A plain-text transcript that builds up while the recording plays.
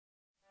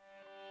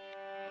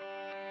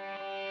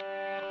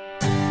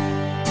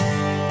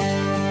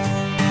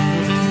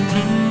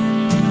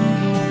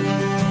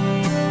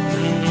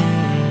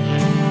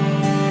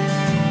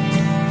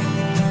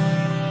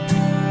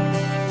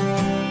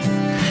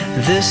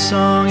This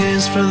song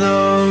is for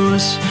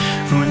those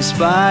who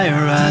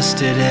inspire us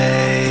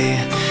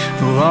today,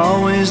 who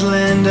always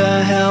lend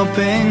a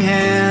helping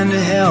hand to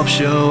help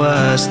show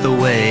us the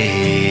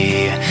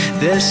way.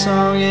 This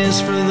song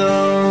is for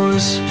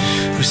those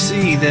who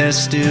see their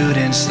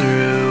students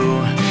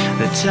through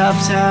the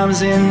tough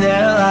times in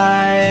their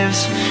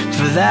lives.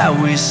 For that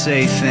we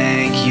say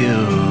thank you.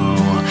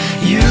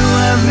 You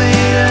have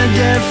made a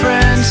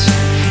difference.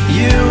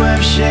 You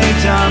have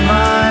shaped our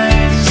minds.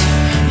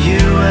 You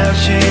have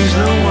changed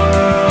the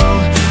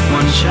world,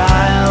 one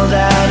child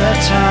at a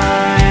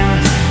time.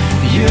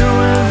 You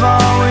have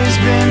always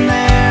been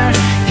there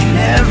in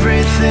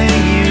everything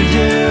you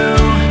do.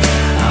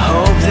 I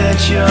hope that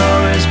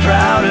you're as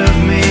proud of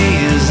me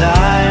as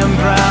I am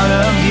proud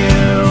of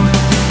you.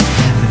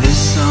 This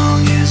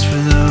song is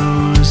for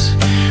those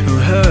who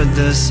heard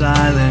the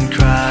silent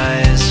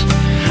cries,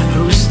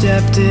 who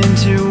stepped in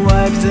to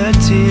wipe the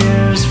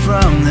tears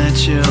from the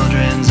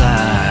children's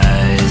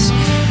eyes.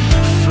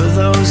 For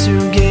those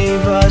who gave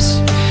us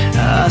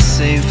a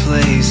safe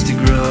place to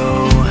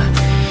grow,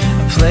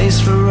 a place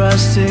for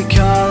us to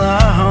call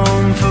our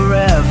home.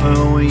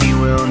 Forever we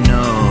will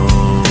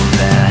know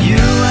that you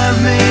have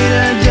made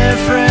a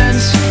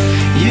difference.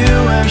 You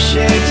have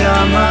shaped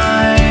our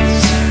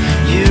minds.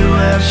 You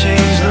have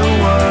changed the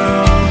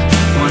world,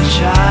 one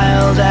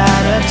child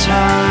at a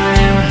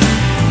time.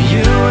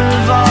 You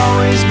have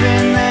always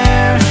been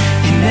there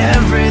in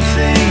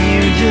everything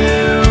you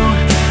do.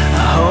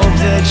 I hope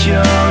that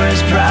you're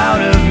as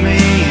proud of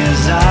me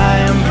as I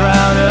am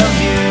proud of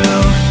you.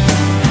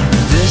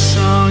 This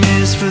song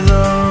is for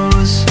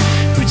those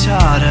who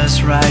taught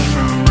us right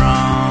from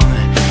wrong,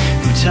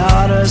 who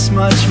taught us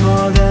much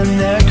more than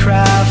their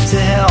craft to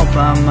help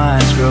our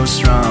minds grow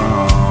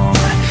strong.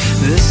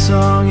 This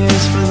song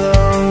is for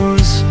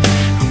those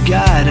who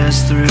guide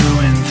us through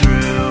and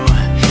through,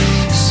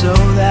 so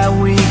that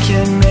we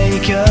can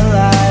make a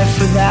life.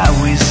 For that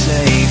we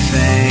say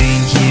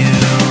thank you.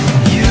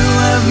 You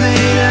have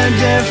made a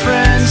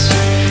difference.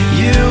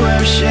 You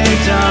have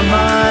shaped our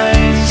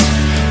minds.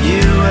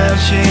 You have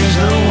changed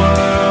the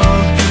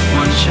world,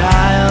 one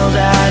child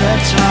at a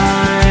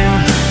time.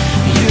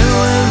 You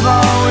have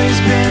always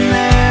been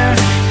there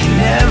in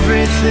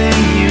everything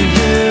you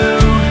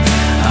do.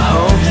 I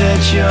hope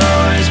that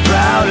you're as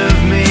proud of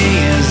me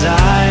as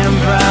I am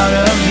proud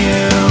of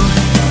you.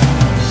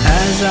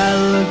 As I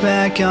look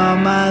back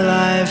on my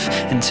life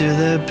and to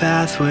the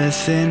path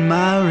within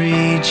my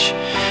reach,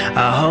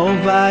 I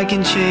hope I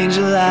can change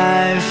the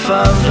life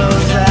of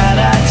those that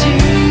I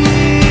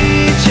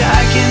teach.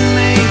 I can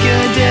make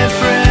a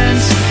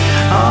difference.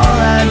 All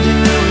I do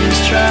is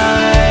try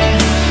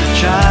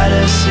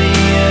to see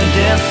a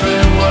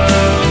different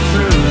world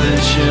through the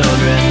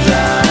children's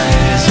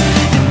eyes.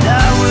 And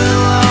I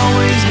will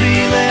always be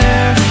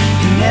there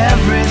in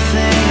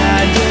everything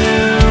I do.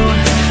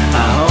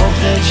 I hope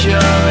that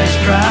you're as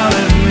proud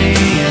of me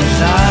as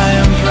I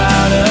am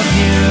proud of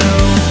you.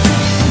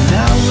 And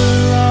I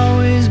will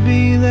always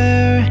be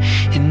there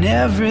in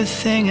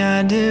everything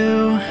I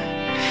do.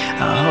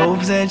 I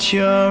hope that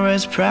you're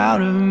as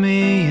proud of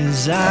me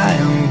as I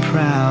am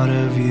proud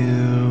of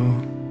you.